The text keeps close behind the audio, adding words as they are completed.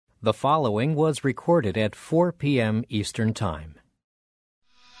The following was recorded at 4 p.m. Eastern Time.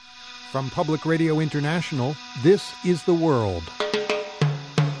 From Public Radio International, this is The World,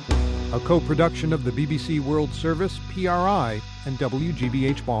 a co-production of the BBC World Service, PRI, and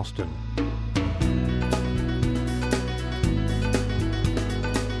WGBH Boston.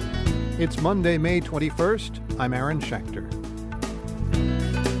 It's Monday, May 21st. I'm Aaron Schechter.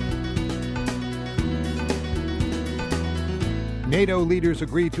 NATO leaders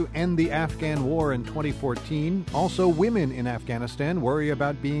agree to end the Afghan war in 2014. Also, women in Afghanistan worry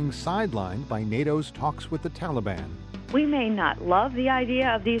about being sidelined by NATO's talks with the Taliban. We may not love the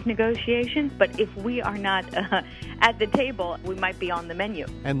idea of these negotiations, but if we are not at the table, we might be on the menu.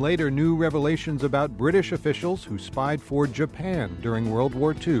 And later, new revelations about British officials who spied for Japan during World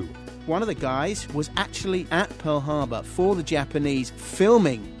War II. One of the guys was actually at Pearl Harbor for the Japanese,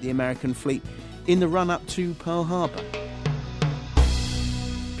 filming the American fleet in the run-up to Pearl Harbor.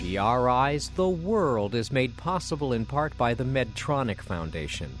 PRI's The World is made possible in part by the Medtronic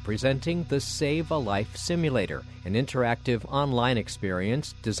Foundation, presenting the Save a Life Simulator, an interactive online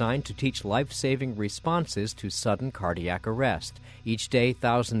experience designed to teach life-saving responses to sudden cardiac arrest. Each day,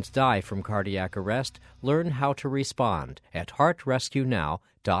 thousands die from cardiac arrest. Learn how to respond at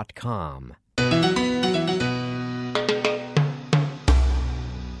heartrescuenow.com.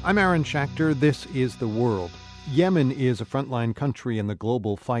 I'm Aaron Schechter. This is The World. Yemen is a frontline country in the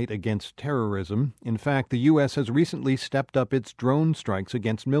global fight against terrorism. In fact, the U.S. has recently stepped up its drone strikes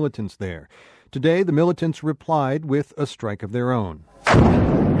against militants there. Today, the militants replied with a strike of their own.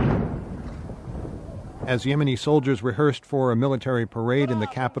 As Yemeni soldiers rehearsed for a military parade in the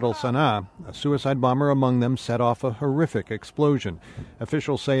capital Sana'a, a suicide bomber among them set off a horrific explosion.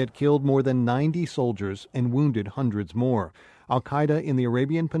 Officials say it killed more than 90 soldiers and wounded hundreds more. Al-Qaeda in the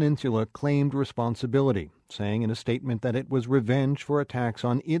Arabian Peninsula claimed responsibility, saying in a statement that it was revenge for attacks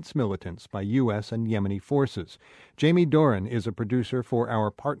on its militants by U.S. and Yemeni forces. Jamie Doran is a producer for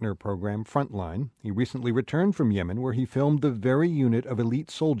our partner program Frontline. He recently returned from Yemen, where he filmed the very unit of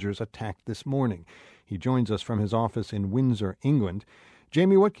elite soldiers attacked this morning. He joins us from his office in Windsor, England.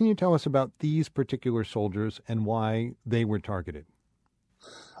 Jamie, what can you tell us about these particular soldiers and why they were targeted?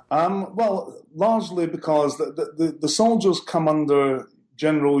 Well, largely because the soldiers come under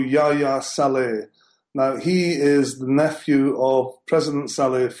General Yahya Saleh. Now, he is the nephew of President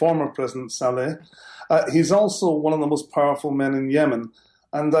Saleh, former President Saleh. He's also one of the most powerful men in Yemen.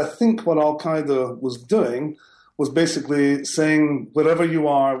 And I think what Al-Qaeda was doing was basically saying, wherever you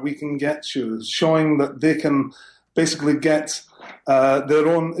are, we can get you, showing that they can basically get their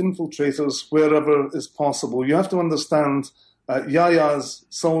own infiltrators wherever is possible. You have to understand, Yahya's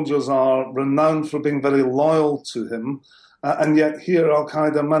soldiers are renowned for being very loyal to him, and yet here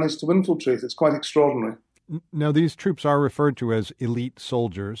Al-Qaeda managed to infiltrate. It's quite extraordinary. Now, these troops are referred to as elite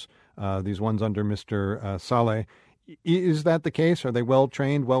soldiers, these ones under Mr. Saleh. Is that the case? Are they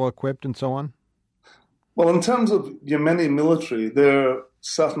well-trained, well-equipped, and so on? Well, in terms of Yemeni military, they're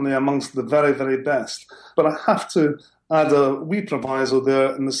certainly amongst the very, very best. But I have to add a wee proviso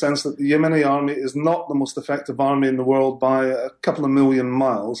there in the sense that the Yemeni army is not the most effective army in the world by a couple of million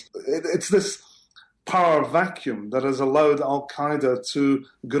miles. It's this power vacuum that has allowed Al-Qaeda to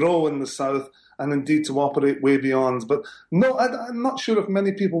grow in the south and indeed to operate way beyond. But no, I'm not sure if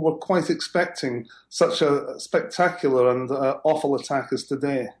many people were quite expecting such a spectacular and awful attack as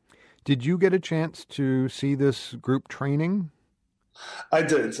today. Did you get a chance to see this group training? I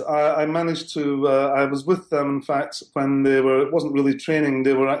did. I managed to, I was with them, in fact, when they were, it wasn't really training,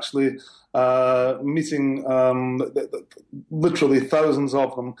 they were actually meeting literally thousands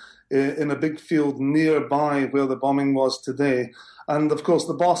of them in a big field nearby where the bombing was today. And of course,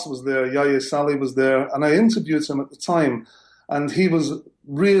 the boss was there, Yahya Saleh was there, and I interviewed him at the time, and he was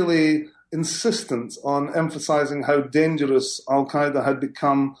really insistent on emphasizing how dangerous Al-Qaeda had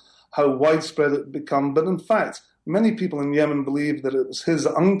become, how widespread it had become. But in fact, many people in Yemen believe that it was his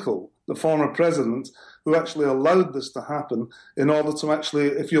uncle, the former president, who actually allowed this to happen in order to actually,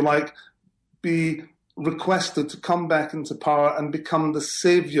 if you like, be requested to come back into power and become the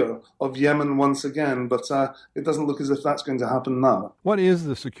savior of Yemen once again. But it doesn't look as if that's going to happen now. What is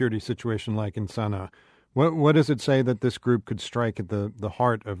the security situation like in Sana'a? What does it say that this group could strike at the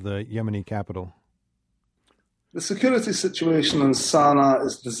heart of the Yemeni capital? The security situation in Sana'a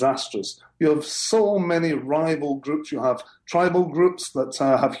is disastrous. You have so many rival groups. You have tribal groups that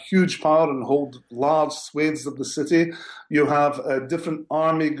have huge power and hold large swathes of the city. You have different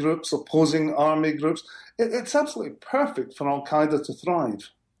army groups, opposing army groups. It's absolutely perfect for Al-Qaeda to thrive.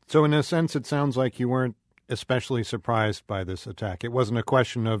 So in a sense, it sounds like you weren't especially surprised by this attack. It wasn't a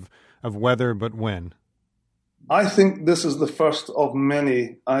question of whether, but when. I think this is the first of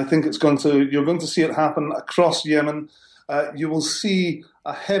many. I think you're going to see it happen across Yemen. You will see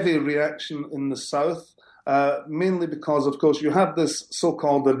a heavy reaction in the south, mainly because, of course, you have this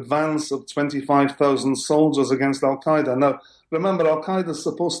so-called advance of 25,000 soldiers against al-Qaeda. Now, remember, al-Qaeda is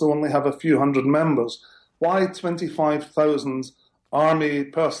supposed to only have a few hundred members. Why 25,000 army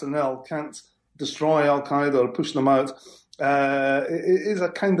personnel can't destroy al-Qaeda or push them out is a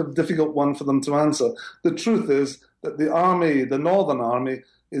kind of difficult one for them to answer. The truth is that the army, the Northern Army,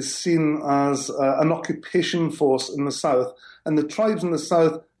 is seen as an occupation force in the south, and the tribes in the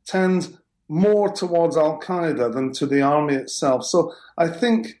south tend more towards al-Qaeda than to the army itself. So I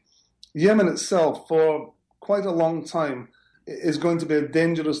think Yemen itself, for quite a long time, is going to be a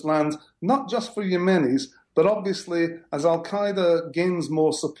dangerous land, not just for Yemenis, but obviously as al-Qaeda gains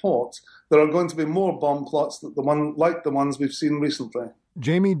more support, there are going to be more bomb plots like the ones we've seen recently.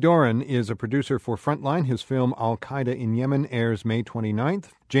 Jamie Doran is a producer for Frontline. His film Al-Qaeda in Yemen airs May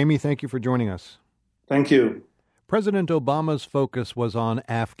 29th. Jamie, thank you for joining us. Thank you. President Obama's focus was on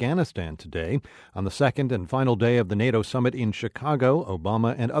Afghanistan today. On the second and final day of the NATO summit in Chicago,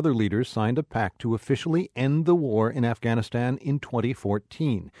 Obama and other leaders signed a pact to officially end the war in Afghanistan in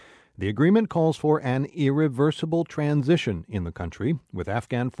 2014. The agreement calls for an irreversible transition in the country, with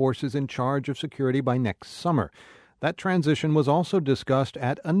Afghan forces in charge of security by next summer. That transition was also discussed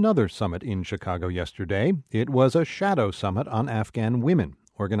at another summit in Chicago yesterday. It was a shadow summit on Afghan women,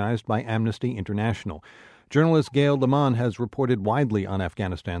 organized by Amnesty International. Journalist Gail Lamont has reported widely on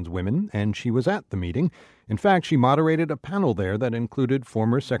Afghanistan's women, and she was at the meeting. In fact, she moderated a panel there that included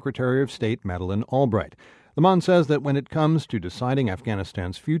former Secretary of State Madeleine Albright. Lamont says that when it comes to deciding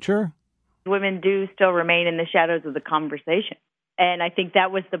Afghanistan's future, women do still remain in the shadows of the conversation. And I think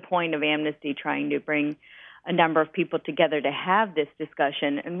that was the point of Amnesty, trying to bring a number of people together to have this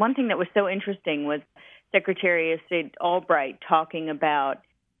discussion. And one thing that was so interesting was Secretary of State Albright talking about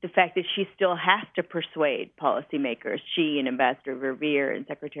the fact that she still has to persuade policymakers. She and Ambassador Verveer and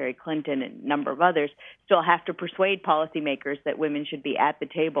Secretary Clinton and a number of others still have to persuade policymakers that women should be at the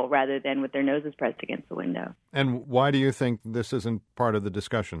table rather than with their noses pressed against the window. And why do you think this isn't part of the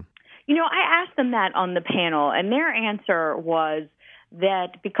discussion? You know, I asked them that on the panel, and their answer was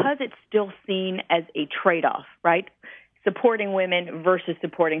that because it's still seen as a trade-off, right? Supporting women versus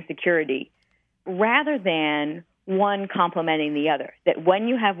supporting security, rather than one complementing the other. That when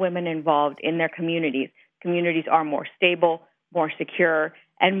you have women involved in their communities, communities are more stable, more secure,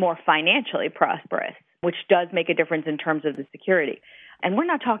 and more financially prosperous, which does make a difference in terms of the security. And we're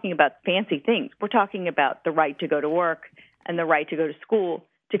not talking about fancy things. We're talking about the right to go to work and the right to go to school,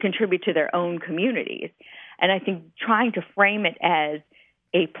 to contribute to their own communities. And I think trying to frame it as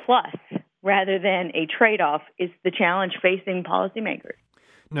a plus rather than a trade-off is the challenge facing policymakers.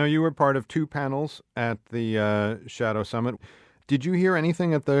 Now, you were part of two panels at the Shadow Summit. Did you hear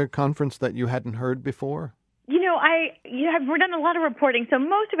anything at the conference that you hadn't heard before? I've done a lot of reporting, so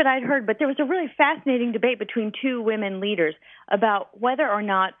most of it I'd heard, but there was a really fascinating debate between two women leaders about whether or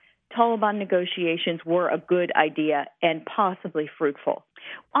not Taliban negotiations were a good idea and possibly fruitful.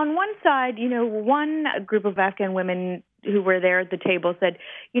 On one side, one group of Afghan women who were there at the table said,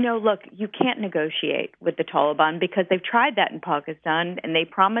 look, you can't negotiate with the Taliban because they've tried that in Pakistan, and they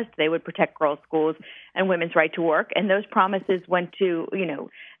promised they would protect girls' schools and women's right to work, and those promises went to,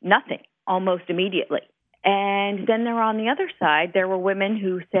 nothing almost immediately. And then there on the other side, there were women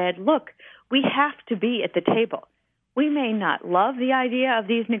who said, look, we have to be at the table. We may not love the idea of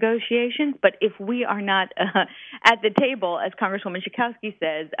these negotiations, but if we are not at the table, as Congresswoman Schakowsky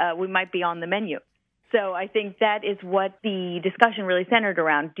says, we might be on the menu. So I think that is what the discussion really centered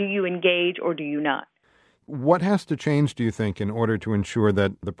around. Do you engage or do you not? What has to change, do you think, in order to ensure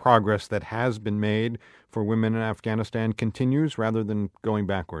that the progress that has been made for women in Afghanistan continues rather than going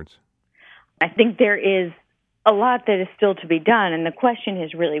backwards? I think there is a lot that is still to be done, and the question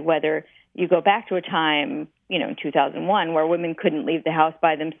is really whether you go back to a time, in 2001, where women couldn't leave the house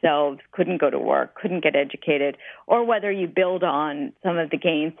by themselves, couldn't go to work, couldn't get educated, or whether you build on some of the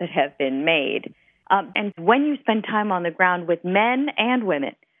gains that have been made. And when you spend time on the ground with men and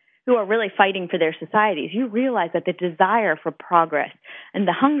women who are really fighting for their societies, you realize that the desire for progress and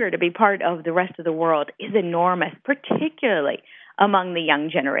the hunger to be part of the rest of the world is enormous, particularly among the young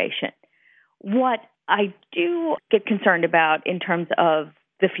generation. What I do get concerned about in terms of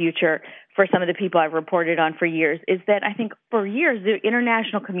the future for some of the people I've reported on for years is that I think for years the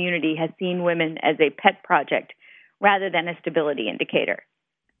international community has seen women as a pet project rather than a stability indicator.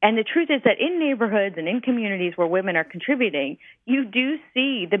 And the truth is that in neighborhoods and in communities where women are contributing, you do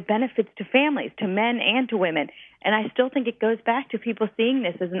see the benefits to families, to men and to women, And I still think it goes back to people seeing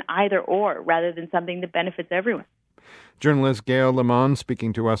this as an either-or rather than something that benefits everyone. Journalist Gail Lemon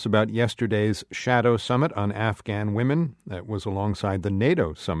speaking to us about yesterday's Shadow Summit on Afghan women. That was alongside the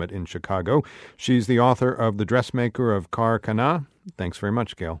NATO Summit in Chicago. She's the author of The Dressmaker of Kar Kana. Thanks very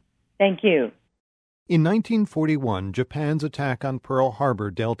much, Gail. Thank you. In 1941, Japan's attack on Pearl Harbor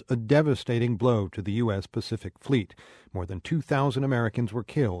dealt a devastating blow to the U.S. Pacific Fleet. More than 2,000 Americans were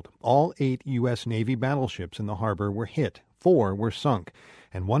killed. All 8 U.S. Navy battleships in the harbor were hit. 4 were sunk,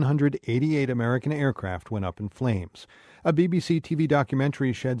 and 188 American aircraft went up in flames. A BBC TV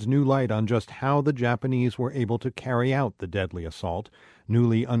documentary sheds new light on just how the Japanese were able to carry out the deadly assault.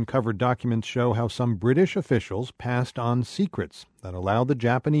 Newly uncovered documents show how some British officials passed on secrets that allowed the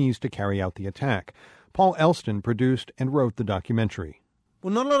Japanese to carry out the attack. Paul Elston produced and wrote the documentary.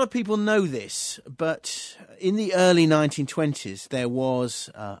 Well, not a lot of people know this, but in the early 1920s, there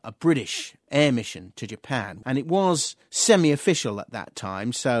was a British air mission to Japan, and it was semi-official at that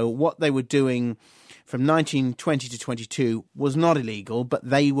time. So what they were doing from 1920 to 22 was not illegal, but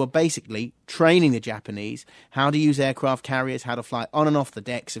they were basically training the Japanese how to use aircraft carriers, how to fly on and off the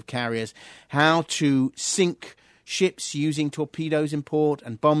decks of carriers, how to sink ships using torpedoes in port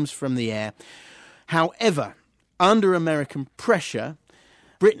and bombs from the air. However, under American pressure,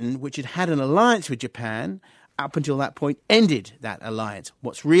 Britain, which had had an alliance with Japan, up until that point, ended that alliance.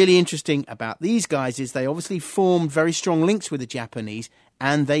 What's really interesting about these guys is they obviously formed very strong links with the Japanese,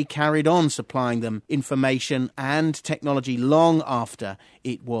 and they carried on supplying them information and technology long after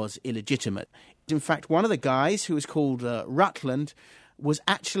it was illegitimate. In fact, one of the guys, who was called Rutland, was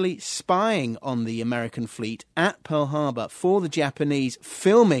actually spying on the American fleet at Pearl Harbor for the Japanese,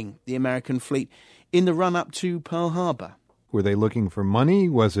 filming the American fleet in the run-up to Pearl Harbor. Were they looking for money?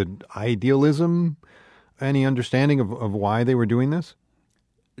 Was it idealism? Any understanding of why they were doing this?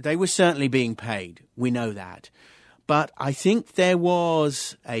 They were certainly being paid. We know that. But I think there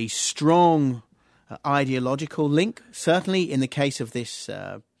was a strong ideological link, certainly in the case of this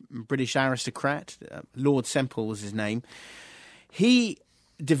British aristocrat. Lord Semple was his name. He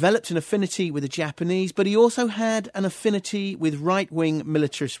developed an affinity with the Japanese, but he also had an affinity with right-wing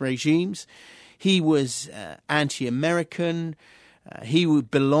militarist regimes. He was anti-American. He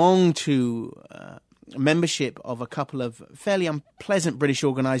would belong to membership of a couple of fairly unpleasant British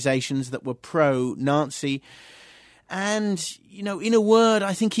organisations that were pro-Nazi. And, you know, in a word,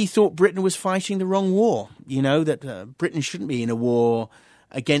 I think he thought Britain was fighting the wrong war. You know, that Britain shouldn't be in a war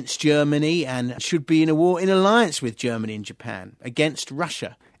against Germany and should be in a war in alliance with Germany and Japan against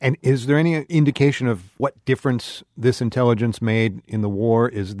Russia. And is there any indication of what difference this intelligence made in the war?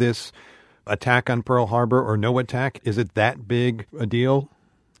 Is this attack on Pearl Harbor or no attack? Is it that big a deal?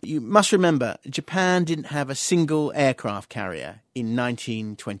 You must remember, Japan didn't have a single aircraft carrier in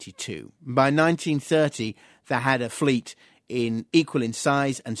 1922. By 1930, they had a fleet equal in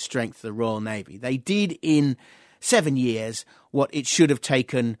size and strength to the Royal Navy. They did in 7 years what it should have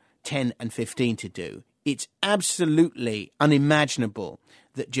taken 10 and 15 to do. It's absolutely unimaginable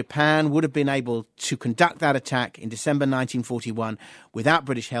that Japan would have been able to conduct that attack in December 1941 without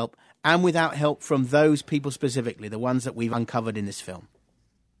British help and without help from those people specifically, the ones that we've uncovered in this film.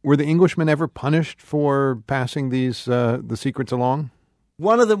 Were the Englishmen ever punished for passing these the secrets along?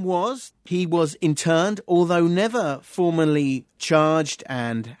 One of them was. He was interned, although never formally charged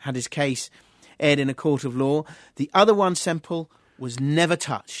and had his case aired in a court of law. The other one, Semple, was never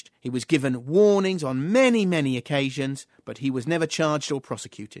touched. He was given warnings on many, many occasions, but he was never charged or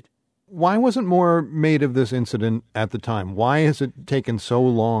prosecuted. Why wasn't more made of this incident at the time? Why has it taken so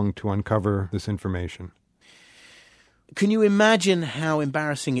long to uncover this information? Can you imagine how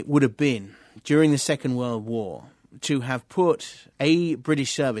embarrassing it would have been during the Second World War to have put a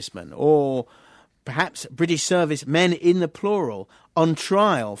British serviceman, or perhaps British servicemen in the plural, on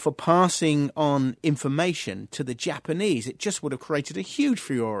trial for passing on information to the Japanese? It just would have created a huge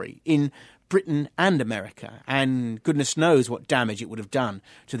furore in Britain and America, and goodness knows what damage it would have done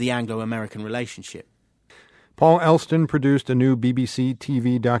to the Anglo-American relationship. Paul Elston produced a new BBC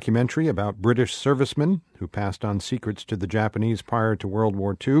TV documentary about British servicemen who passed on secrets to the Japanese prior to World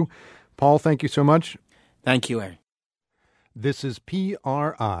War II. Paul, thank you so much. Thank you, Eric. This is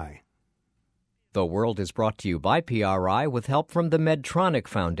PRI. The World is brought to you by PRI with help from the Medtronic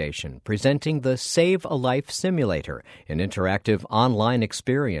Foundation, presenting the Save a Life Simulator, an interactive online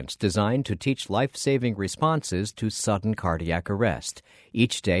experience designed to teach life-saving responses to sudden cardiac arrest.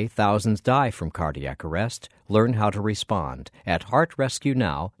 Each day, thousands die from cardiac arrest. Learn how to respond at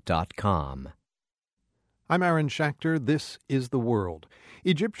heartrescuenow.com. I'm Aaron Schachter. This is The World.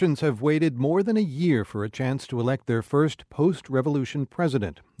 Egyptians have waited more than a year for a chance to elect their first post-revolution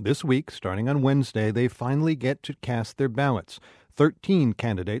president. This week, starting on Wednesday, they finally get to cast their ballots. 13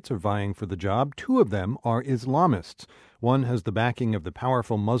 candidates are vying for the job. 2 of them are Islamists. One has the backing of the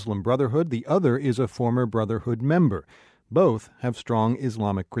powerful Muslim Brotherhood. The other is a former Brotherhood member. Both have strong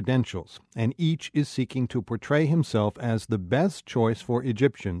Islamic credentials, and each is seeking to portray himself as the best choice for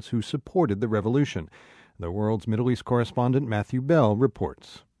Egyptians who supported the revolution. The World's Middle East correspondent Matthew Bell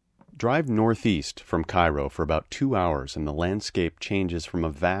reports. Drive northeast from Cairo for about 2 hours and the landscape changes from a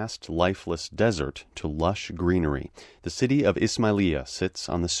vast, lifeless desert to lush greenery. The city of Ismailia sits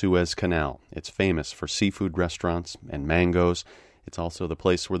on the Suez Canal. It's famous for seafood restaurants and mangoes. It's also the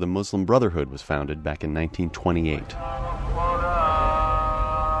place where the Muslim Brotherhood was founded back in 1928.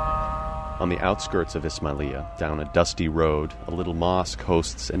 On the outskirts of Ismailia, down a dusty road, a little mosque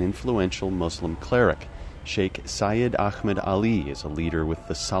hosts an influential Muslim cleric. Sheikh Syed Ahmed Ali is a leader with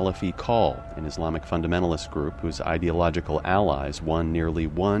the Salafi Call, an Islamic fundamentalist group whose ideological allies won nearly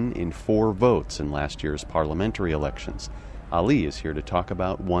 1 in 4 votes in last year's parliamentary elections. Ali is here to talk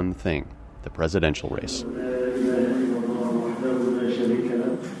about one thing, the presidential race.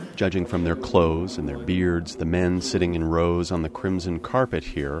 Judging from their clothes and their beards, the men sitting in rows on the crimson carpet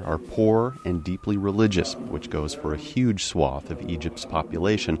here are poor and deeply religious, which goes for a huge swath of Egypt's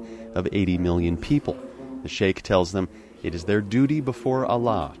population of 80 million people. The sheikh tells them it is their duty before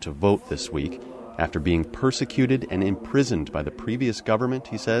Allah to vote this week. After being persecuted and imprisoned by the previous government,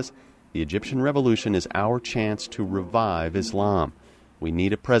 he says, the Egyptian revolution is our chance to revive Islam. We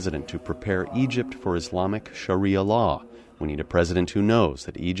need a president to prepare Egypt for Islamic Sharia law. We need a president who knows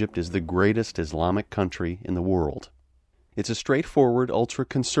that Egypt is the greatest Islamic country in the world. It's a straightforward,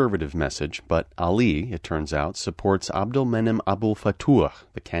 ultra-conservative message, but Ali, it turns out, supports Abdelmenem Abdel Fattah,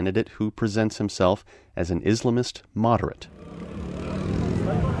 the candidate who presents himself as an Islamist moderate.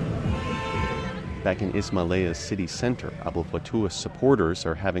 Back in Ismailia's city center, Abdel Fattah's supporters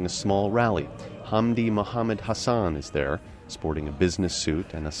are having a small rally. Hamdi Mohammed Hassan is there, sporting a business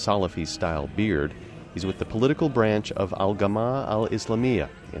suit and a Salafi-style beard. He's with the political branch of Al-Gama al-Islamiyah.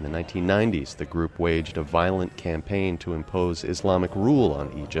 In the 1990s, the group waged a violent campaign to impose Islamic rule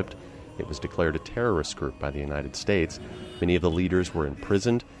on Egypt. It was declared a terrorist group by the United States. Many of the leaders were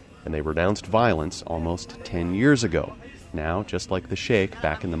imprisoned, and they renounced violence almost 10 years ago. Now, just like the sheikh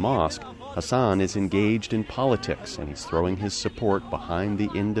back in the mosque, Hassan is engaged in politics, and he's throwing his support behind the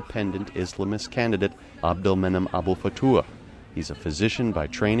independent Islamist candidate Abdelmenem Abdel Fattah. He's a physician by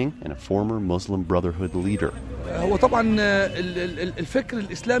training and a former Muslim Brotherhood leader. I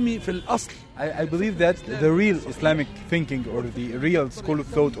believe that the real Islamic thinking or the real school of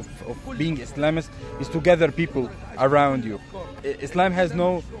thought of being Islamist is to gather people around you. Islam has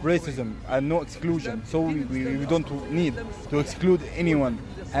no racism and no exclusion, so we don't need to exclude anyone.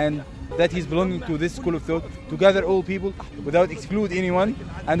 And that he's belonging to this school of thought, to gather all people without exclude anyone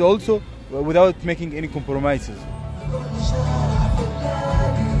and also without making any compromises.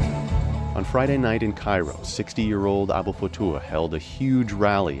 On Friday night in Cairo, 60-year-old Abdel Fattah held a huge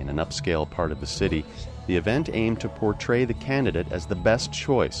rally in an upscale part of the city. The event aimed to portray the candidate as the best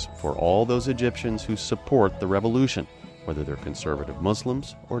choice for all those Egyptians who support the revolution, whether they're conservative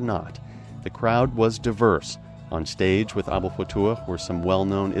Muslims or not. The crowd was diverse. On stage with Abdel Fattah were some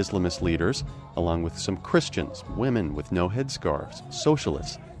well-known Islamist leaders, along with some Christians, women with no headscarves,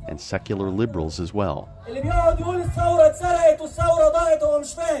 socialists, and secular liberals as well.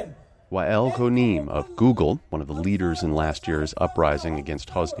 Wael Ghonim of Google, one of the leaders in last year's uprising against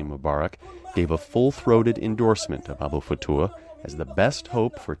Hosni Mubarak, gave a full-throated endorsement of Abdel Fattah as the best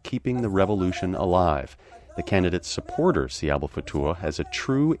hope for keeping the revolution alive. The candidate's supporters see Abdel Fattah as a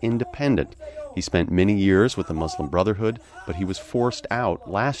true independent. He spent many years with the Muslim Brotherhood, but he was forced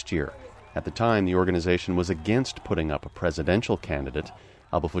out last year. At the time, the organization was against putting up a presidential candidate.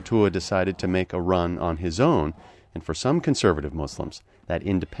 Abdel Fattah decided to make a run on his own, and for some conservative Muslims, that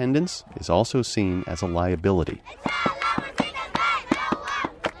independence is also seen as a liability.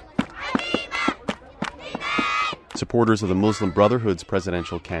 Supporters of the Muslim Brotherhood's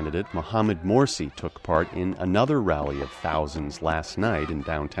presidential candidate, Mohamed Morsi, took part in another rally of thousands last night in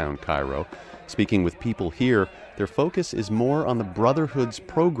downtown Cairo. Speaking with people here, their focus is more on the Brotherhood's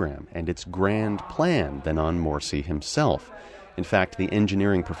program and its grand plan than on Morsi himself. In fact, the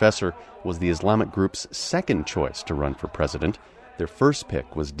engineering professor was the Islamic group's second choice to run for president. Their first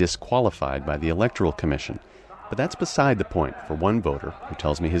pick was disqualified by the Electoral Commission. But that's beside the point for one voter who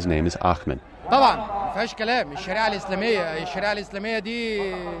tells me his name is Ahmed. ما فيهاش كلام الشريعة الإسلامية دي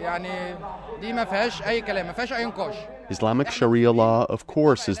يعني دي ما فيهاش أي كلام ما فيهاش أي نقاش. Islamic Sharia law, of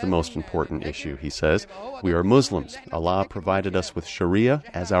course, is the most important issue, he says. We are Muslims. Allah provided us with Sharia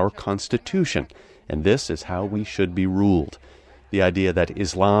as our constitution, and this is how we should be ruled. The idea that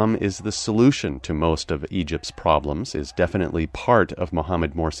Islam is the solution to most of Egypt's problems is definitely part of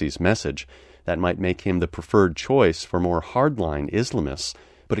Mohamed Morsi's message. That might make him the preferred choice for more hardline Islamists,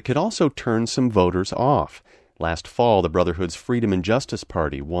 but it could also turn some voters off. Last fall, the Brotherhood's Freedom and Justice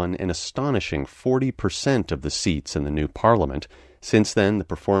Party won an astonishing 40% of the seats in the new parliament. Since then, the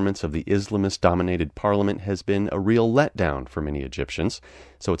performance of the Islamist-dominated parliament has been a real letdown for many Egyptians.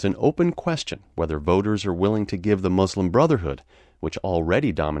 So it's an open question whether voters are willing to give the Muslim Brotherhood, which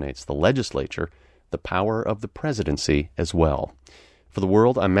already dominates the legislature, the power of the presidency as well. For The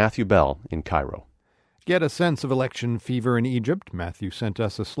World, I'm Matthew Bell in Cairo. Get a sense of election fever in Egypt. Matthew sent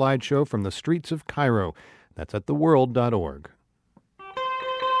us a slideshow from the streets of Cairo. That's at theworld.org.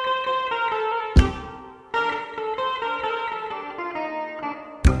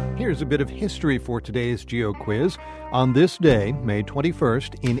 Here's a bit of history for today's Geo Quiz. On this day, May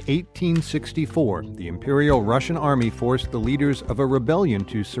 21st, in 1864, the Imperial Russian Army forced the leaders of a rebellion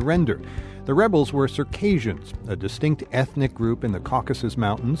to surrender. The rebels were Circassians, a distinct ethnic group in the Caucasus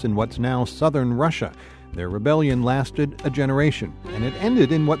Mountains in what's now southern Russia. Their rebellion lasted a generation, and it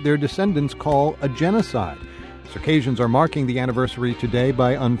ended in what their descendants call a genocide. Circassians are marking the anniversary today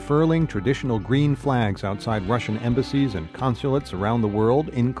by unfurling traditional green flags outside Russian embassies and consulates around the world,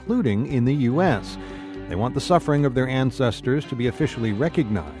 including in the U.S. They want the suffering of their ancestors to be officially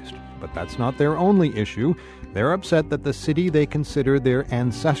recognized. But that's not their only issue. They're upset that the city they consider their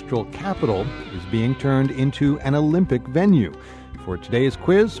ancestral capital is being turned into an Olympic venue. For today's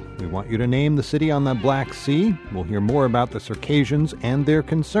quiz, we want you to name the city on the Black Sea. We'll hear more about the Circassians and their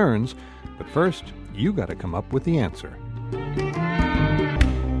concerns. But first, you got to come up with the answer.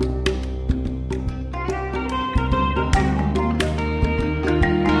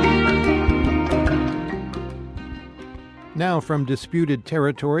 Now from disputed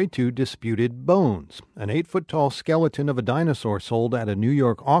territory to disputed bones. An 8-foot-tall skeleton of a dinosaur sold at a New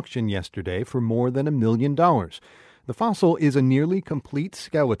York auction yesterday for more than $1 million. The fossil is a nearly complete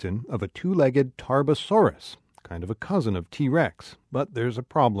skeleton of a 2-legged Tarbosaurus, kind of a cousin of T-Rex. But there's a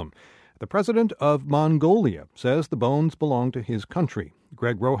problem. The president of Mongolia says the bones belong to his country.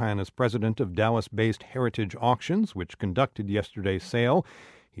 Greg Rohan is president of Dallas-based Heritage Auctions, which conducted yesterday's sale.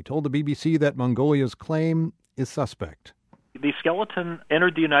 He told the BBC that Mongolia's claim is suspect. The skeleton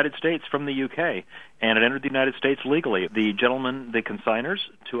entered the United States from the UK, and it entered the United States legally. The gentlemen, the consigners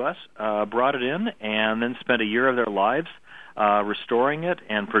to us, brought it in and then spent a year of their lives restoring it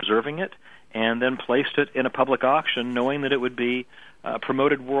and preserving it, and then placed it in a public auction knowing that it would be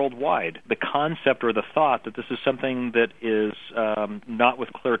promoted worldwide. The concept or the thought that this is something that is not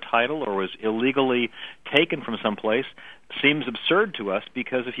with clear title or was illegally taken from someplace seems absurd to us,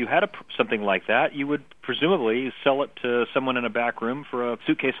 because if you had something like that, you would presumably sell it to someone in a back room for a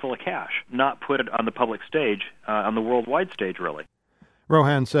suitcase full of cash, not put it on the public stage, on the worldwide stage, really.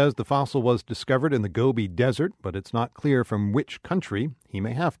 Rohan says the fossil was discovered in the Gobi Desert, but it's not clear from which country. He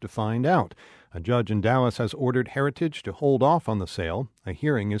may have to find out. A judge in Dallas has ordered Heritage to hold off on the sale. A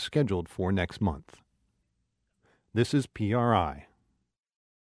hearing is scheduled for next month. This is PRI.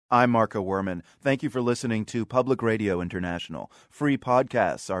 I'm Marco Werman. Thank you for listening to Public Radio International. Free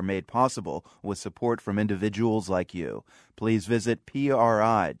podcasts are made possible with support from individuals like you. Please visit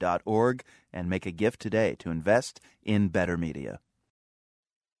PRI.org and make a gift today to invest in better media.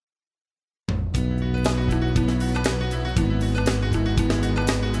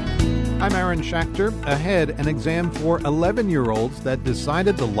 I'm Aaron Schachter. Ahead, an exam for 11-year-olds that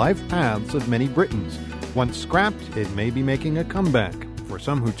decided the life paths of many Britons. Once scrapped, it may be making a comeback. For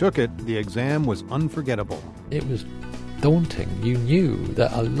some who took it, the exam was unforgettable. It was daunting. You knew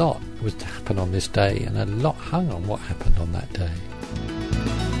that a lot was to happen on this day, and a lot hung on what happened on that day.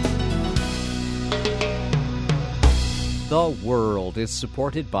 The World is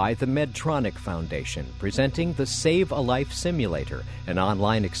supported by the Medtronic Foundation, presenting the Save a Life Simulator, an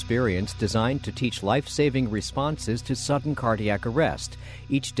online experience designed to teach life-saving responses to sudden cardiac arrest.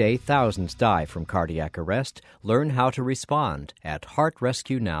 Each day, thousands die from cardiac arrest. Learn how to respond at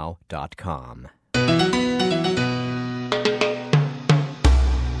heartrescuenow.com.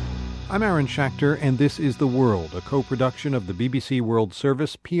 I'm Aaron Schachter, and this is The World, a co-production of the BBC World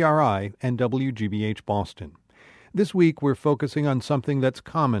Service, PRI, and WGBH Boston. This week, we're focusing on something that's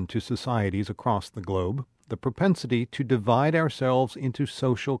common to societies across the globe, the propensity to divide ourselves into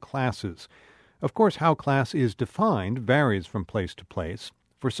social classes. Of course, how class is defined varies from place to place.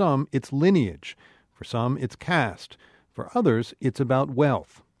 For some, it's lineage. For some, it's caste. For others, it's about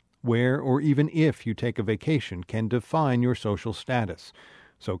wealth. Where or even if you take a vacation can define your social status.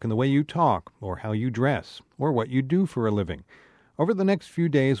 So can the way you talk, or how you dress, or what you do for a living. Over the next few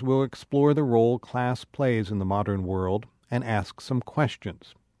days, we'll explore the role class plays in the modern world and ask some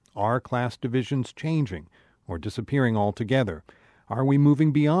questions. Are class divisions changing or disappearing altogether? Are we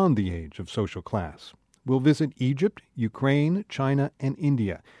moving beyond the age of social class? We'll visit Egypt, Ukraine, China, and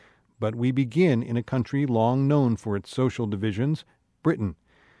India. But we begin in a country long known for its social divisions, Britain.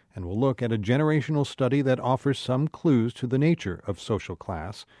 And we'll look at a generational study that offers some clues to the nature of social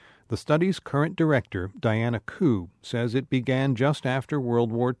class. The study's current director, Diana Hugh, says it began just after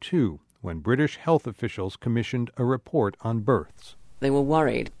World War II, when British health officials commissioned a report on births. They were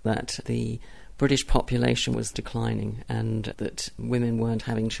worried that the British population was declining and that women weren't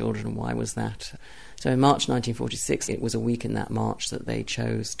having children. Why was that? So in March 1946, it was a week in that March that they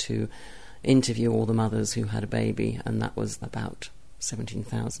chose to interview all the mothers who had a baby, and that was about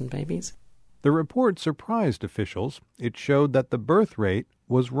 17,000 babies. The report surprised officials. It showed that the birth rate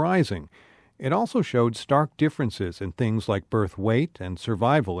was rising. It also showed stark differences in things like birth weight and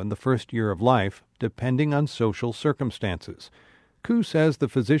survival in the first year of life, depending on social circumstances. Koo says the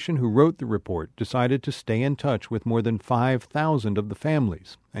physician who wrote the report decided to stay in touch with more than 5,000 of the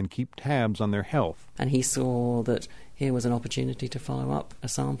families and keep tabs on their health. And he saw that here was an opportunity to follow up a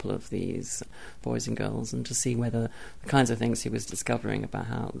sample of these boys and girls and to see whether the kinds of things he was discovering about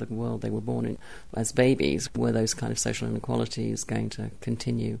how the world they were born in as babies, were those kind of social inequalities going to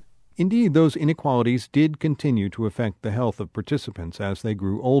continue. Indeed, those inequalities did continue to affect the health of participants as they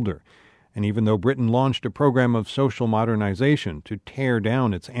grew older. And even though Britain launched a program of social modernization to tear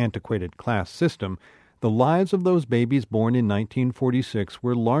down its antiquated class system, the lives of those babies born in 1946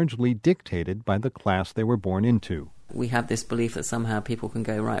 were largely dictated by the class they were born into. We have this belief that somehow people can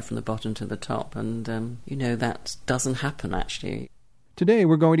go right from the bottom to the top, and, that doesn't happen, actually. Today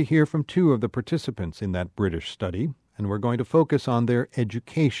we're going to hear from two of the participants in that British study, and we're going to focus on their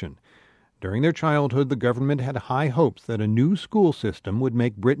education. During their childhood, the government had high hopes that a new school system would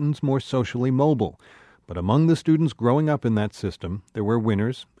make Britons more socially mobile. But among the students growing up in that system, there were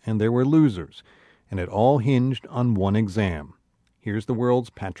winners and there were losers, and it all hinged on one exam. Here's the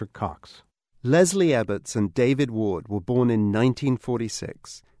world's Patrick Cox. Leslie Ebbets and David Ward were born in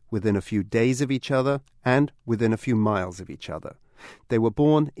 1946, within a few days of each other and within a few miles of each other. They were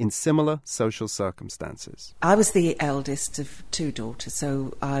born in similar social circumstances. I was the eldest of two daughters,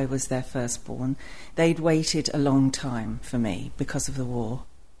 so I was their firstborn. They'd waited a long time for me because of the war.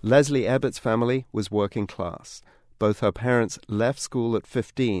 Leslie Ebbets' family was working class. Both her parents left school at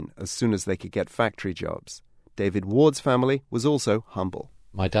 15 as soon as they could get factory jobs. David Ward's family was also humble.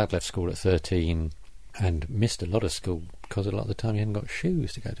 My dad left school at 13 and missed a lot of school because a lot of the time he hadn't got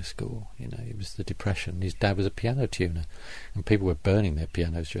shoes to go to school. It was the Depression. His dad was a piano tuner, and people were burning their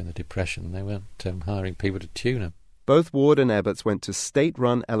pianos during the Depression. They weren't hiring people to tune them. Both Ward and Ebbets went to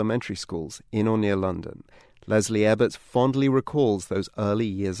state-run elementary schools in or near London. Leslie Ebbets fondly recalls those early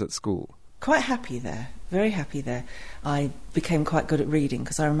years at school. Quite happy there, very happy there. I became quite good at reading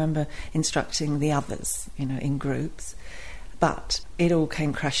because I remember instructing the others, in groups. But it all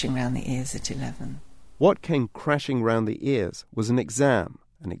came crashing round the ears at 11. What came crashing round the ears was an exam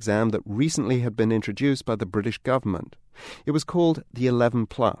that recently had been introduced by the British government. It was called the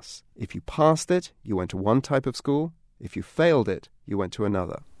 11+. If you passed it, you went to one type of school. If you failed it, you went to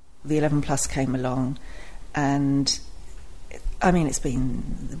another. The 11+ came along, and, it's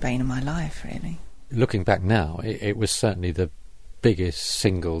been the bane of my life, really. Looking back now, it was certainly the biggest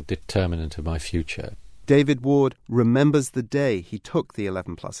single determinant of my future. David Ward remembers the day he took the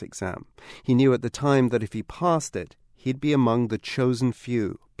 11+ exam. He knew at the time that if he passed it, he'd be among the chosen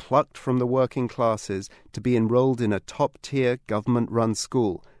few, plucked from the working classes to be enrolled in a top-tier government-run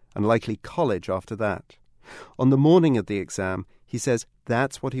school, and likely college after that. On the morning of the exam, he says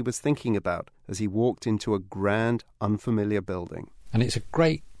that's what he was thinking about as he walked into a grand, unfamiliar building. And it's a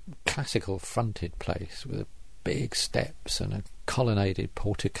great classical fronted place with big steps and a colonnaded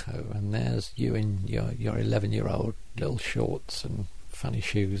portico, and there's you in your 11-year-old little shorts and funny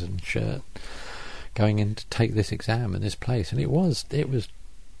shoes and shirt going in to take this exam in this place. And it was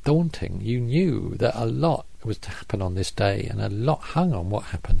daunting. You knew that a lot was to happen on this day, and a lot hung on what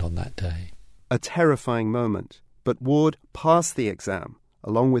happened on that day. A terrifying moment, but Ward passed the exam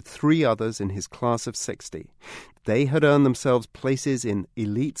along with 3 others in his class of 60. They had earned themselves places in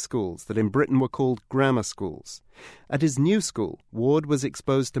elite schools that in Britain were called grammar schools. At his new school, Ward was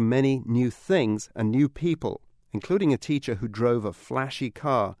exposed to many new things and new people, including a teacher who drove a flashy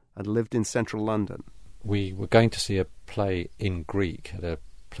car and lived in central London. We were going to see a play in Greek at a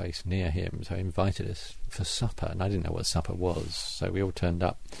place near him, so he invited us for supper, and I didn't know what supper was, so we all turned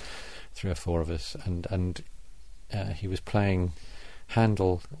up, 3 or 4 of us, and he was playing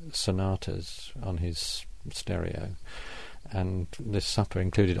Handel sonatas on his stereo, and this supper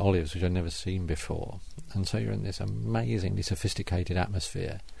included olives, which I'd never seen before, and so you're in this amazingly sophisticated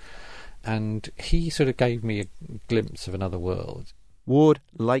atmosphere, and he sort of gave me a glimpse of another world. Ward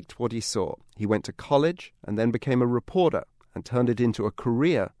liked what he saw. He went to college and then became a reporter and turned it into a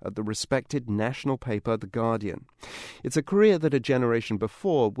career at the respected national paper The Guardian. It's a career that a generation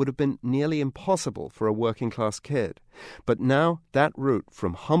before would have been nearly impossible for a working-class kid. But now that route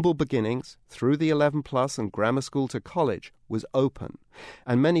from humble beginnings through the 11+ and grammar school to college was open,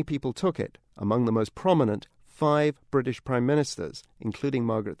 and many people took it, among the most prominent 5 British prime ministers, including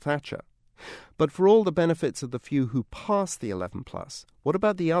Margaret Thatcher. But for all the benefits of the few who passed the 11+, what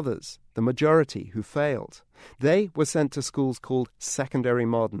about the others, the majority who failed? They were sent to schools called secondary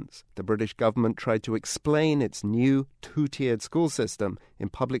moderns. The British government tried to explain its new 2-tiered school system in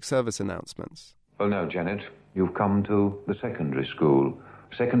public service announcements. Well, now, Janet, you've come to the secondary school,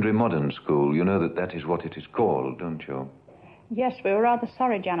 secondary modern school. You know that is what it is called, don't you? Yes, we were rather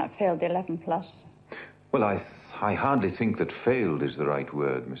sorry Janet failed the 11+. Well, I hardly think that failed is the right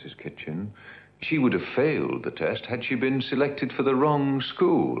word, Mrs. Kitchen. She would have failed the test had she been selected for the wrong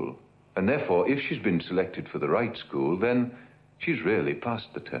school. And therefore, if she's been selected for the right school, then she's really passed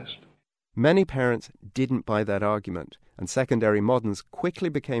the test. Many parents didn't buy that argument, and secondary moderns quickly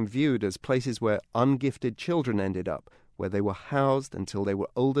became viewed as places where ungifted children ended up, where they were housed until they were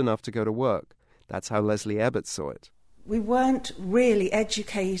old enough to go to work. That's how Leslie Ebbets saw it. We weren't really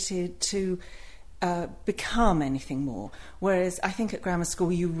educated to become anything more, whereas I think at grammar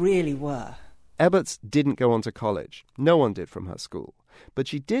school you really were. Ebbets didn't go on to college. No one did from her school. But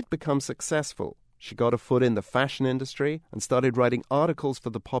she did become successful. She got a foot in the fashion industry and started writing articles for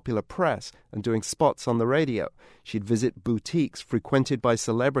the popular press and doing spots on the radio. She'd visit boutiques frequented by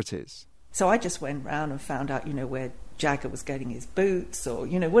celebrities. So I just went round and found out, where Jagger was getting his boots or,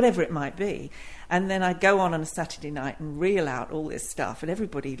 whatever it might be. And then I'd go on a Saturday night and reel out all this stuff, and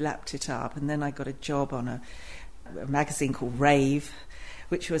everybody lapped it up. And then I got a job on a magazine called Rave,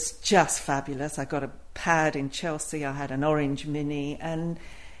 which was just fabulous. I got a pad in Chelsea, I had an orange mini, and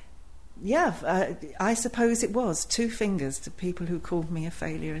I suppose it was 2 fingers to people who called me a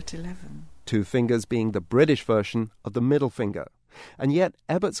failure at 11. 2 fingers being the British version of the middle finger. And yet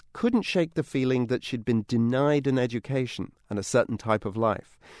Ebbets couldn't shake the feeling that she'd been denied an education and a certain type of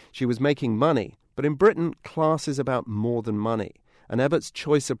life. She was making money, but in Britain, class is about more than money. And Ebbets'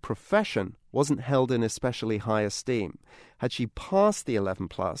 choice of profession wasn't held in especially high esteem. Had she passed the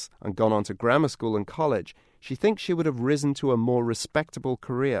 11+ and gone on to grammar school and college, she thinks she would have risen to a more respectable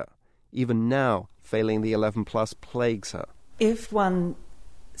career. Even now, failing the 11+ plagues her. If one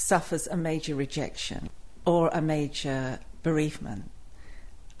suffers a major rejection or a major bereavement,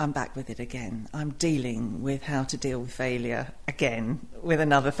 I'm back with it again. I'm dealing with how to deal with failure again with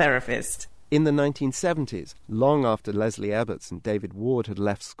another therapist. In the 1970s, long after Leslie Ebbets and David Ward had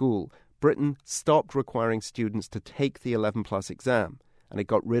left school, Britain stopped requiring students to take the 11+ exam, and it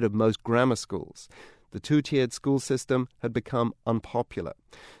got rid of most grammar schools. The 2-tiered school system had become unpopular.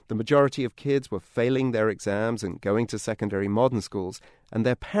 The majority of kids were failing their exams and going to secondary modern schools, and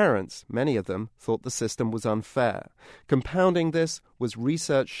their parents, many of them, thought the system was unfair. Compounding this was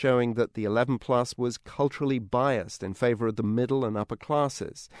research showing that the 11+ was culturally biased in favor of the middle and upper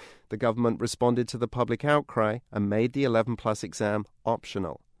classes. The government responded to the public outcry and made the 11+ exam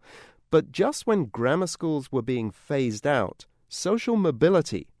optional. But just when grammar schools were being phased out, social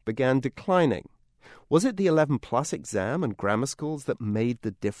mobility began declining. Was it the 11+ exam and grammar schools that made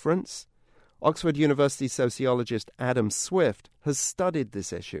the difference? Oxford University sociologist Adam Swift has studied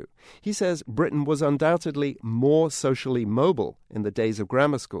this issue. He says Britain was undoubtedly more socially mobile in the days of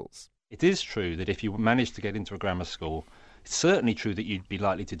grammar schools. It is true that if you managed to get into a grammar school, it's certainly true that you'd be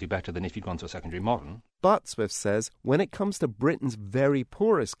likely to do better than if you'd gone to a secondary modern. But, Swift says, when it comes to Britain's very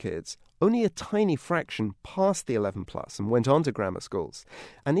poorest kids, only a tiny fraction passed the 11+ and went on to grammar schools.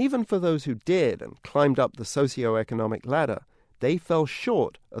 And even for those who did and climbed up the socio-economic ladder, they fell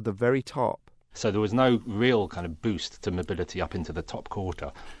short at the very top. So there was no real kind of boost to mobility up into the top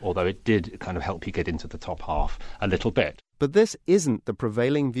quarter, although it did kind of help you get into the top half a little bit. But this isn't the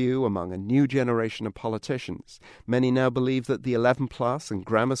prevailing view among a new generation of politicians. Many now believe that the 11+ and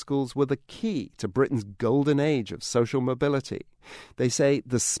grammar schools were the key to Britain's golden age of social mobility. They say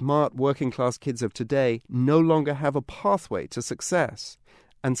the smart working-class kids of today no longer have a pathway to success.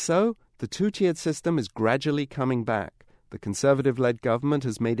 And so the 2-tiered system is gradually coming back. The Conservative-led government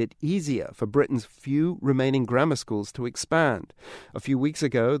has made it easier for Britain's few remaining grammar schools to expand. A few weeks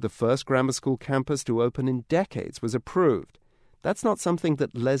ago, the first grammar school campus to open in decades was approved. That's not something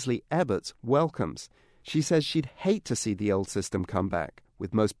that Leslie Ebbets welcomes. She says she'd hate to see the old system come back,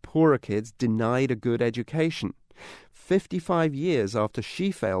 with most poorer kids denied a good education. 55 years after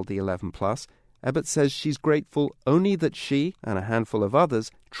she failed the 11+, Ebbets says she's grateful only that she and a handful of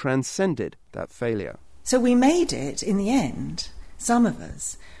others transcended that failure. So we made it in the end, some of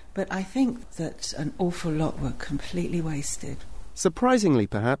us, but I think that an awful lot were completely wasted. Surprisingly,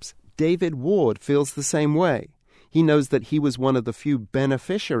 perhaps, David Ward feels the same way. He knows that he was one of the few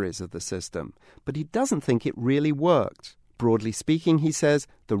beneficiaries of the system, but he doesn't think it really worked. Broadly speaking, he says,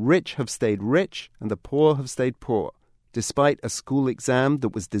 the rich have stayed rich and the poor have stayed poor, despite a school exam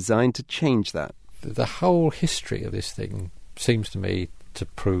that was designed to change that. The whole history of this thing seems to me to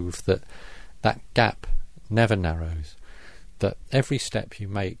prove that that gap never narrows, that every step you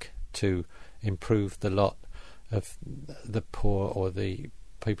make to improve the lot of the poor or the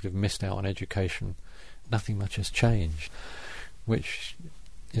people who've missed out on education, nothing much has changed, which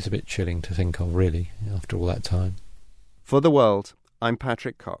is a bit chilling to think of, really, after all that time. For The World, I'm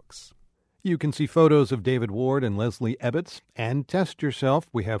Patrick Cox. You can see photos of David Ward and Leslie Ebbets and test yourself.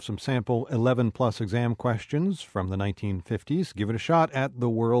 We have some sample 11+ exam questions from the 1950s. Give it a shot at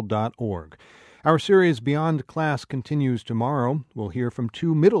theworld.org. Our series Beyond Class continues tomorrow. We'll hear from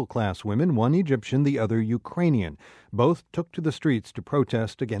two middle-class women, one Egyptian, the other Ukrainian. Both took to the streets to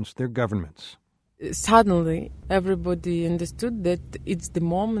protest against their governments. Suddenly, everybody understood that it's the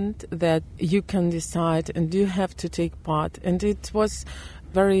moment that you can decide and you have to take part. And it was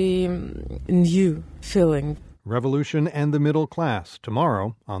very new feeling. Revolution and the Middle Class,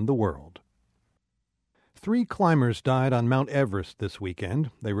 tomorrow on The World. 3 climbers died on Mount Everest this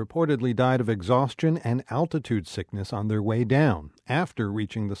weekend. They reportedly died of exhaustion and altitude sickness on their way down after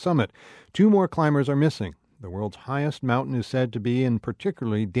reaching the summit. 2 more climbers are missing. The world's highest mountain is said to be in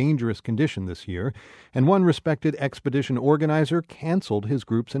particularly dangerous condition this year, and one respected expedition organizer canceled his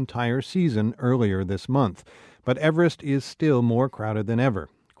group's entire season earlier this month. But Everest is still more crowded than ever.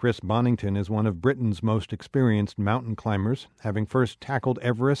 Chris Bonington is one of Britain's most experienced mountain climbers, having first tackled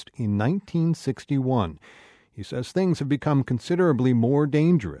Everest in 1961. He says things have become considerably more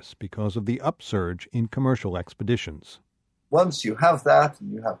dangerous because of the upsurge in commercial expeditions. Once you have that,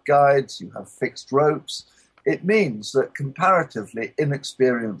 and you have guides, you have fixed ropes, it means that comparatively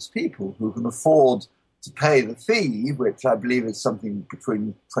inexperienced people who can afford to pay the fee, which I believe is something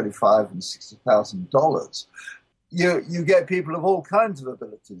between $25,000 and $60,000, you get people of all kinds of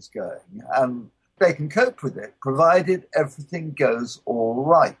abilities going, and they can cope with it, provided everything goes all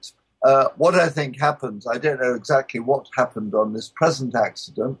right. What I think happens, I don't know exactly what happened on this present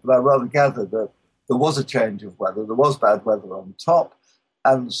accident, but I rather gather that there was a change of weather, there was bad weather on top,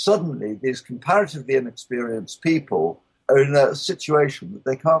 and suddenly these comparatively inexperienced people are in a situation that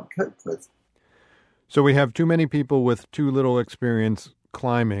they can't cope with. So we have too many people with too little experience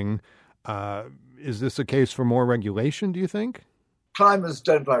climbing. Is this a case for more regulation, do you think? Climbers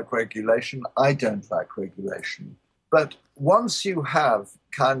don't like regulation. I don't like regulation. But once you have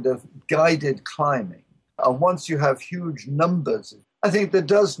kind of guided climbing, and once you have huge numbers, I think there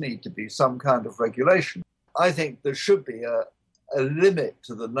does need to be some kind of regulation. I think there should be a limit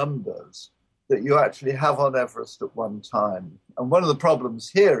to the numbers that you actually have on Everest at one time. And one of the problems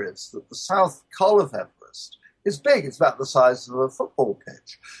here is that the south col of Everest is big. It's about the size of a football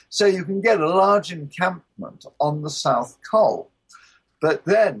pitch. So you can get a large encampment on the south col. But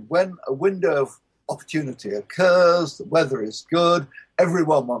then when a window of opportunity occurs, the weather is good,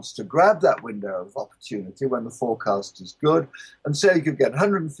 everyone wants to grab that window of opportunity when the forecast is good. And so you could get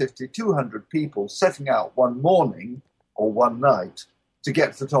 150, 200 people setting out one morning or one night to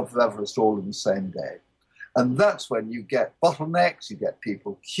get to the top of Everest all in the same day. And that's when you get bottlenecks, you get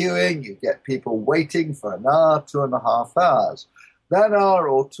people queuing, you get people waiting for an hour, 2.5 hours. That hour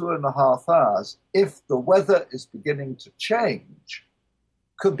or 2.5 hours, if the weather is beginning to change,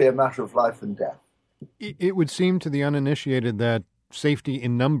 could be a matter of life and death. It would seem to the uninitiated that safety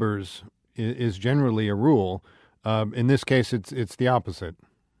in numbers is generally a rule. In this case, it's the opposite.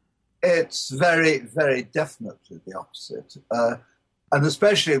 It's very, very definitely the opposite. And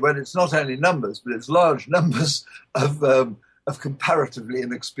especially when it's not only numbers, but it's large numbers of comparatively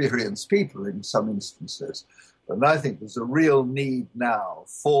inexperienced people in some instances. And I think there's a real need now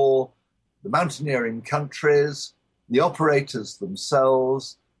for the mountaineering countries, the operators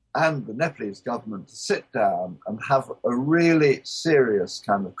themselves, and the Nepalese government to sit down and have a really serious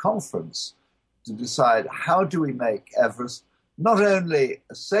kind of conference to decide how do we make Everest not only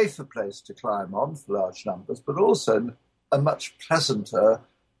a safer place to climb on for large numbers, but also a much pleasanter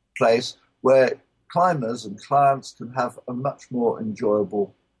place where climbers and clients can have a much more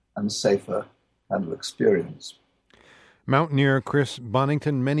enjoyable and safer kind of experience. Mountaineer Chris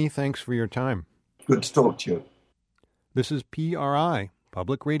Bonington, many thanks for your time. Good to talk to you. This is PRI,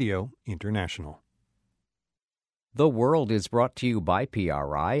 Public Radio International. The World is brought to you by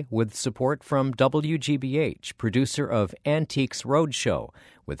PRI with support from WGBH, producer of Antiques Roadshow,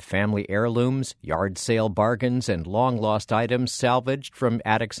 with family heirlooms, yard sale bargains, and long-lost items salvaged from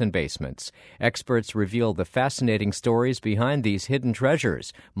attics and basements. Experts reveal the fascinating stories behind these hidden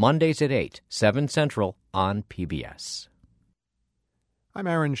treasures. Mondays at 8, 7 Central on PBS. I'm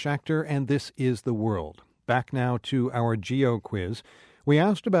Aaron Schachter, and this is The World. Back now to our Geo quiz. We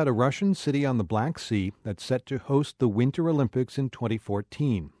asked about a Russian city on the Black Sea that's set to host the Winter Olympics in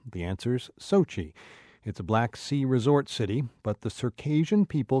 2014. The answer's Sochi. It's a Black Sea resort city, but the Circassian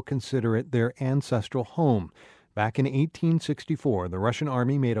people consider it their ancestral home. Back in 1864, the Russian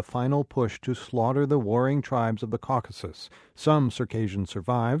army made a final push to slaughter the warring tribes of the Caucasus. Some Circassians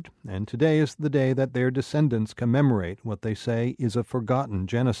survived, and today is the day that their descendants commemorate what they say is a forgotten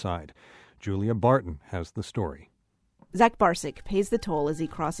genocide. Julia Barton has the story. Zach Barsick pays the toll as he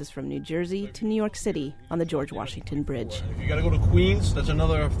crosses from New Jersey to New York City on the George Washington Bridge. If you got to go to Queens, that's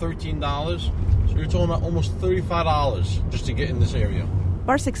another $13. So you're talking about almost $35 just to get in this area.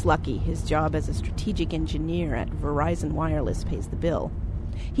 Barsick's lucky. His job as a strategic engineer at Verizon Wireless pays the bill.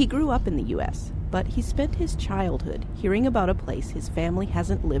 He grew up in the U.S., but he spent his childhood hearing about a place his family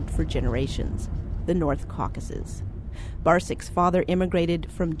hasn't lived for generations, the North Caucasus. Barsick's father immigrated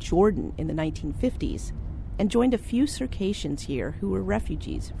from Jordan in the 1950s and joined a few Circassians here who were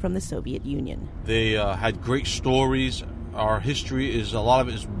refugees from the Soviet Union. They had great stories. Our history a lot of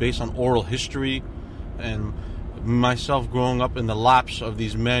it is based on oral history, and myself growing up in the laps of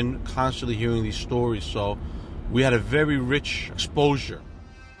these men, constantly hearing these stories, so we had a very rich exposure.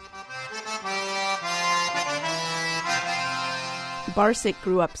 Barsick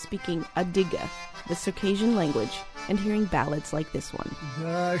grew up speaking Adiga, the Circassian language, and hearing ballads like this one.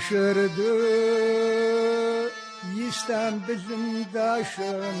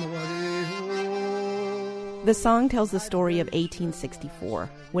 The song tells the story of 1864,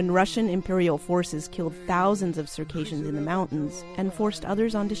 when Russian imperial forces killed thousands of Circassians in the mountains and forced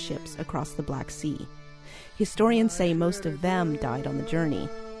others onto ships across the Black Sea. Historians say most of them died on the journey.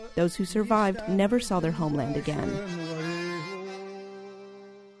 Those who survived never saw their homeland again.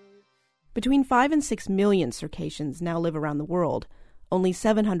 Between 5 and 6 million Circassians now live around the world. Only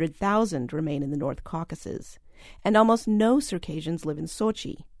 700,000 remain in the North Caucasus. And almost no Circassians live in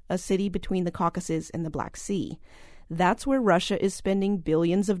Sochi, a city between the Caucasus and the Black Sea. That's where Russia is spending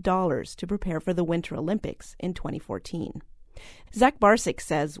billions of dollars to prepare for the Winter Olympics in 2014. Zach Barsick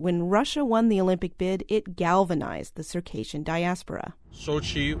says when Russia won the Olympic bid, it galvanized the Circassian diaspora.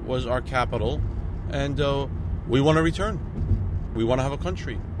 Sochi was our capital, and we want to return. We want to have a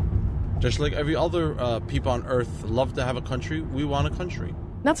country. Just like every other people on Earth love to have a country, we want a country.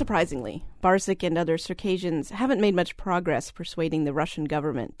 Not surprisingly, Barsick and other Circassians haven't made much progress persuading the Russian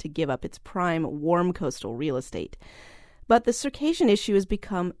government to give up its prime warm coastal real estate. But the Circassian issue has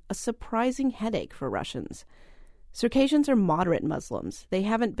become a surprising headache for Russians. Circassians are moderate Muslims. They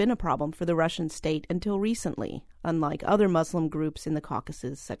haven't been a problem for the Russian state until recently, unlike other Muslim groups in the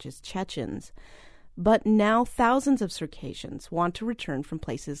Caucasus, such as Chechens. But now thousands of Circassians want to return from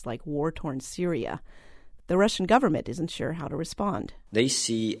places like war-torn Syria. The Russian government isn't sure how to respond. They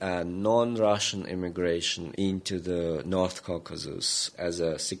see non-Russian immigration into the North Caucasus as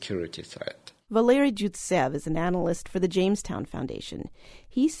a security threat. Valery Jutsev is an analyst for the Jamestown Foundation.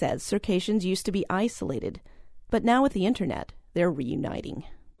 He says Circassians used to be isolated, but now with the internet, they're reuniting.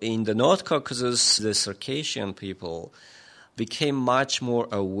 In the North Caucasus, the Circassian people became much more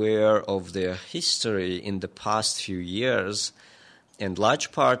aware of their history in the past few years, and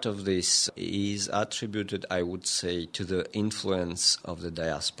large part of this is attributed, I would say, to the influence of the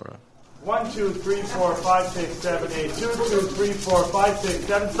diaspora. 1, 2, 3, 4, 5, 6, 7, 8, 2, 2, 3, 4, 5, 6,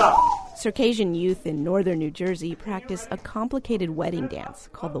 7, stop! Circassian youth in northern New Jersey practice a complicated wedding dance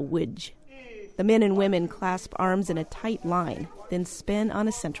called the Widge. The men and women clasp arms in a tight line, then spin on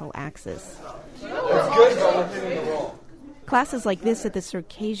a central axis. That's good, but I'm hitting the roll. Classes like this at the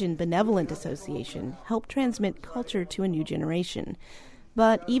Circassian Benevolent Association help transmit culture to a new generation.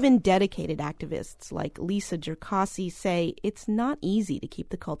 But even dedicated activists like Lisa Jerkasi say it's not easy to keep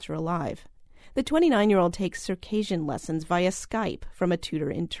the culture alive. The 29-year-old takes Circassian lessons via Skype from a tutor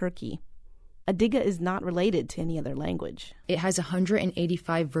in Turkey. Adiga is not related to any other language. It has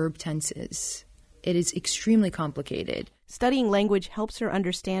 185 verb tenses. It is extremely complicated. Studying language helps her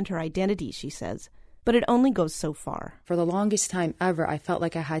understand her identity, she says. But it only goes so far. For the longest time ever, I felt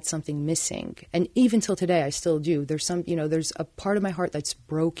like I had something missing. And even till today, I still do. There's a part of my heart that's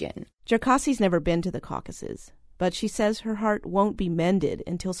broken. Cherkassi's never been to the Caucasus, but she says her heart won't be mended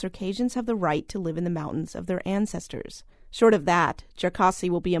until Circassians have the right to live in the mountains of their ancestors. Short of that, Cherkassi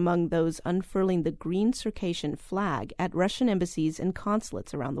will be among those unfurling the green Circassian flag at Russian embassies and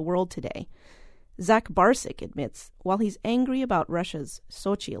consulates around the world today. Zach Barsic admits, while he's angry about Russia's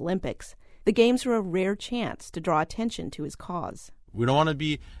Sochi Olympics, the Games are a rare chance to draw attention to his cause. We don't want to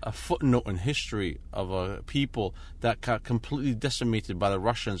be a footnote in history of a people that got completely decimated by the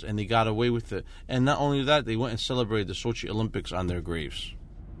Russians and they got away with it. And not only that, they went and celebrated the Sochi Olympics on their graves.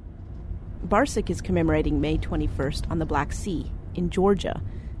 Barsic is commemorating May 21st on the Black Sea, in Georgia,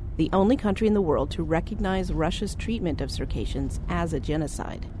 the only country in the world to recognize Russia's treatment of Circassians as a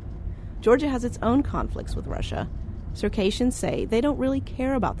genocide. Georgia has its own conflicts with Russia. Circassians say they don't really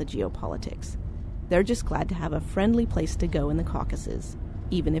care about the geopolitics. They're just glad to have a friendly place to go in the Caucasus,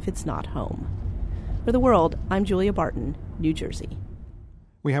 even if it's not home. For The World, I'm Julia Barton, New Jersey.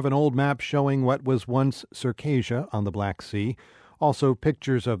 We have an old map showing what was once Circassia on the Black Sea. Also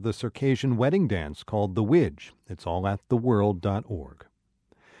pictures of the Circassian wedding dance called the Widge. It's all at theworld.org.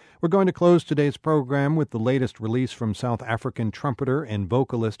 We're going to close today's program with the latest release from South African trumpeter and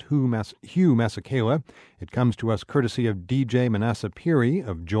vocalist Hugh Masekela. It comes to us courtesy of DJ Manasseh Phiri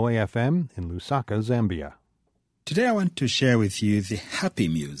of Joy FM in Lusaka, Zambia. Today I want to share with you the happy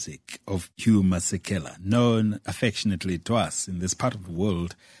music of Hugh Masekela, known affectionately to us in this part of the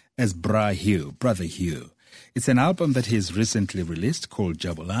world as Brother Hugh. It's an album that he's recently released called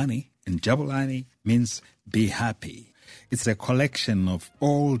Jabulani, and Jabulani means be happy. It's a collection of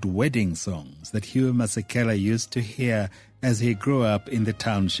old wedding songs that Hugh Masekela used to hear as he grew up in the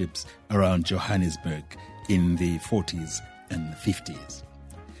townships around Johannesburg in the 40s and 50s.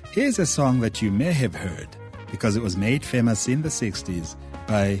 Here's a song that you may have heard because it was made famous in the 60s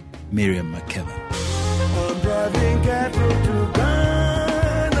by Miriam Makeba. I'm driving cattle to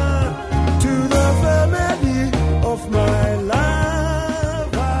Ghana, to the family of my life.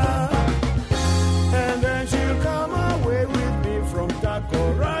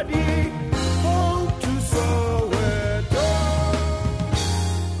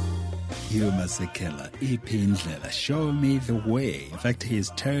 Hugh Masekela, Ipindlela, show me the way. In fact, he's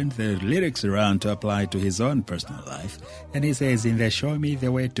turned the lyrics around to apply to his own personal life. And he says in there, show me the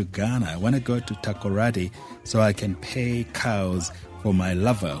way to Ghana. I want to go to Takoradi so I can pay cows for my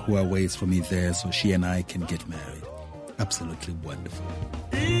lover who awaits for me there so she and I can get married. Absolutely wonderful.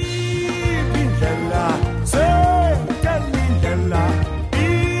 Ipindlela, say,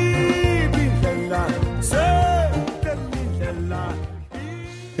 Ipindlela, say, Ipindlela.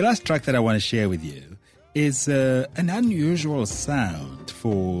 The last track that I want to share with you is an unusual sound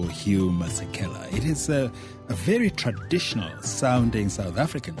for Hugh Masekela. It is a very traditional sounding South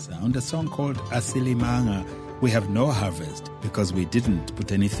African sound, a song called Asilimanga. We have no harvest because we didn't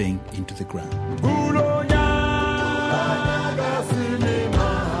put anything into the ground.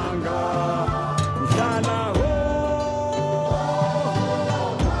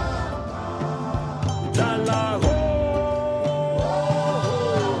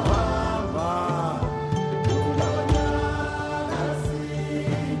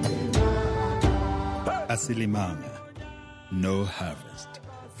 Asilimanga, no harvest.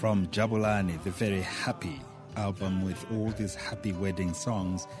 From Jabulani, the very happy album with all these happy wedding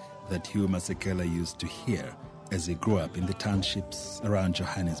songs that Hugh Masekela used to hear as he grew up in the townships around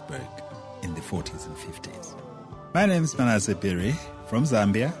Johannesburg in the 40s and 50s. My name is Manasseh Phiri from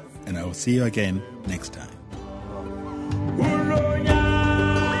Zambia, and I will see you again next time.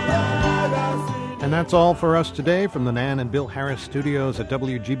 And that's all for us today from the Nan and Bill Harris studios at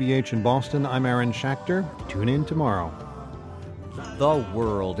WGBH in Boston. I'm Aaron Schachter. Tune in tomorrow. The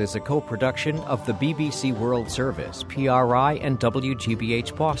World is a co-production of the BBC World Service, PRI, and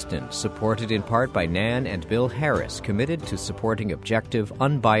WGBH Boston, supported in part by Nan and Bill Harris, committed to supporting objective,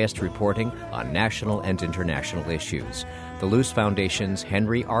 unbiased reporting on national and international issues. The Luce Foundation's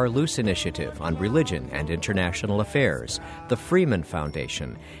Henry R. Luce Initiative on Religion and International Affairs, the Freeman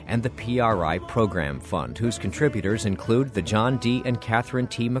Foundation, and the PRI Program Fund, whose contributors include the John D. and Catherine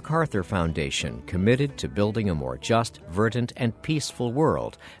T. MacArthur Foundation, committed to building a more just, verdant, and peaceful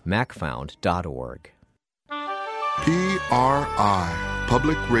world, macfound.org. PRI,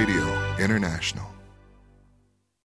 Public Radio International.